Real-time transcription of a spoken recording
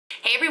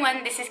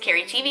everyone, this is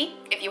Keri TV.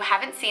 If you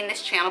haven't seen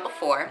this channel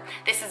before,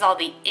 this is all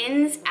the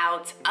ins,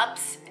 outs,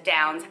 ups,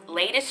 downs,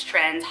 latest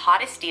trends,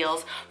 hottest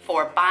deals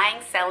for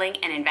buying, selling,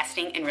 and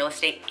investing in real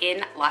estate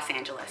in Los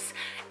Angeles.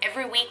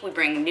 Every week we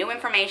bring new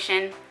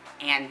information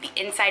and the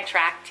inside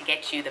track to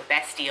get you the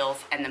best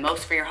deals and the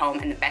most for your home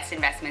and the best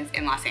investments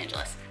in Los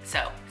Angeles.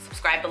 So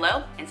subscribe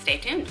below and stay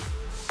tuned.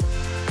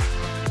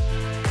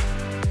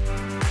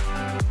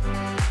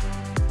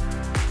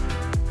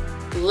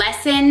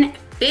 Lesson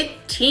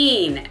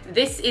 15.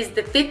 This is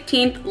the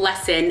 15th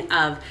lesson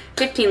of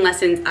 15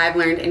 lessons I've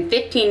learned in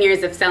 15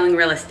 years of selling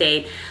real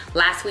estate.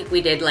 Last week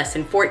we did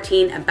lesson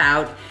 14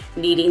 about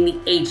needing the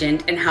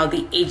agent and how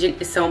the agent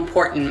is so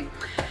important.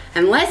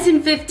 And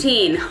lesson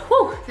 15,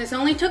 this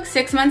only took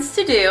 6 months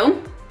to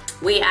do.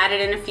 We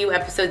added in a few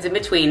episodes in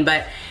between,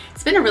 but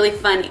it's been a really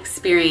fun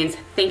experience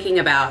thinking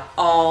about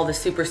all the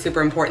super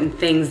important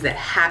things that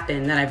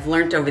happen that I've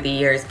learned over the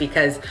years,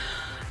 because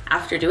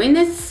after doing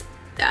this,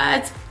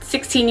 it's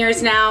 16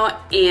 years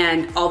now,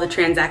 and all the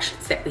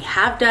transactions that we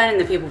have done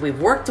and the people we've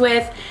worked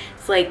with,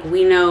 it's like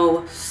we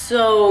know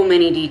so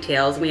many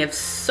details. We have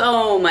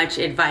so much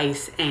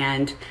advice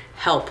and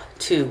help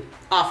to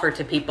offer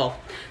to people.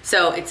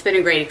 So it's been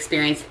a great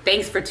experience.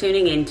 Thanks for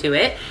tuning into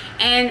it.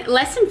 And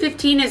lesson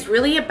 15 is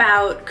really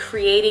about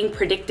creating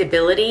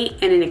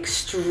predictability in an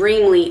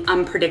extremely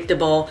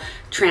unpredictable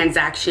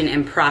transaction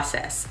and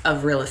process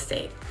of real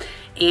estate.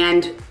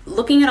 And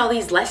looking at all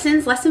these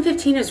lessons, lesson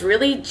 15 is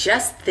really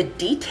just the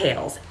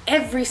details.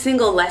 Every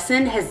single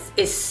lesson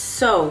is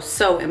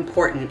so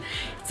important.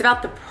 It's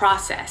about the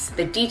process,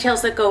 the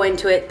details that go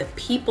into it, the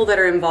people that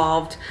are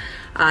involved.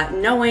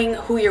 Knowing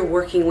who you're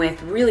working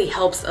with really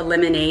helps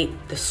eliminate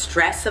the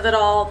stress of it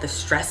all, the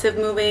stress of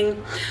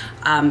moving.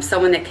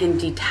 Someone that can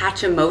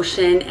detach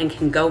emotion and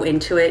can go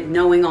into it,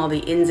 knowing all the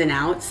ins and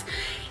outs.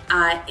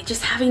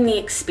 Just having the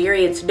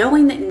experience,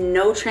 knowing that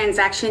no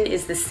transaction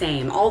is the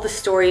same. All the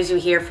stories you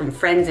hear from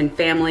friends and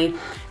family,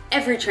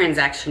 every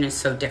transaction is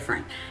so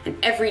different. And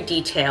every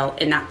detail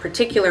in that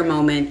particular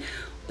moment,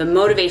 the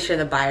motivation of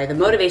the buyer, the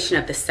motivation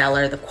of the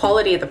seller, the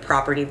quality of the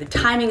property, the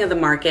timing of the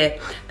market,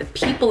 the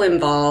people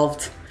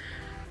involved,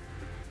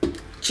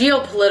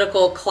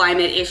 geopolitical,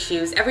 climate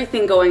issues,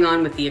 everything going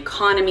on with the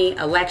economy,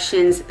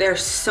 elections. There are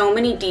so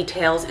many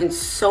details and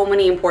so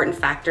many important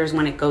factors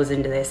when it goes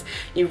into this.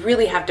 You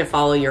really have to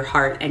follow your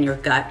heart and your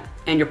gut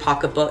and your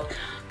pocketbook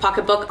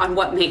on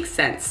what makes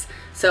sense.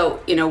 So,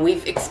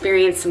 we've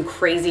experienced some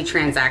crazy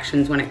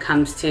transactions when it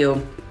comes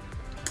to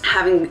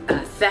having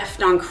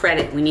theft on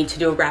credit. We need to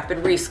do a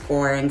rapid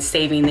rescore and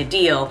saving the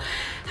deal.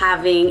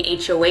 Having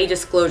HOA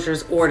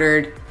disclosures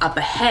ordered up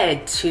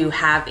ahead to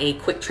have a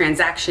quick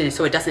transaction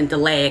so it doesn't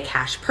delay a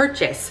cash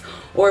purchase.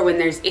 Or when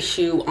there's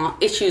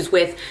issues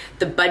with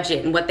the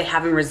budget and what they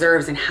have in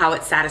reserves and how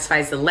it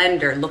satisfies the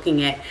lender,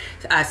 looking at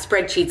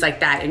spreadsheets like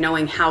that and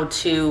knowing how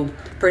to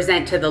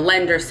present to the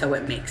lender so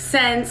it makes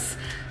sense.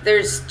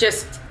 There's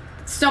just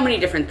so many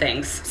different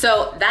things.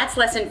 So that's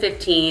lesson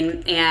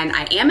 15, and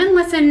I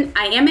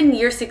am in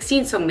year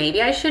 16, so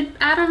maybe I should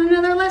add on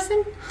another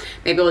lesson.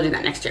 Maybe we'll do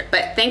that next year.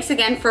 But thanks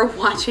again for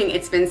watching.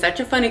 It's been such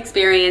a fun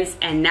experience,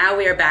 and now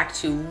we are back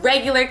to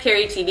regular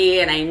Keri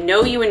TV, and I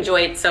know you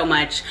enjoy it so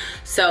much.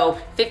 So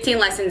 15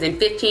 lessons in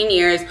 15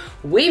 years,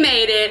 we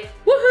made it,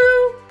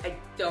 woohoo! I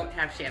don't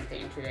have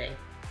champagne today.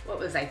 What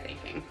was I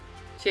thinking?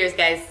 Cheers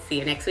guys, see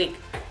you next week.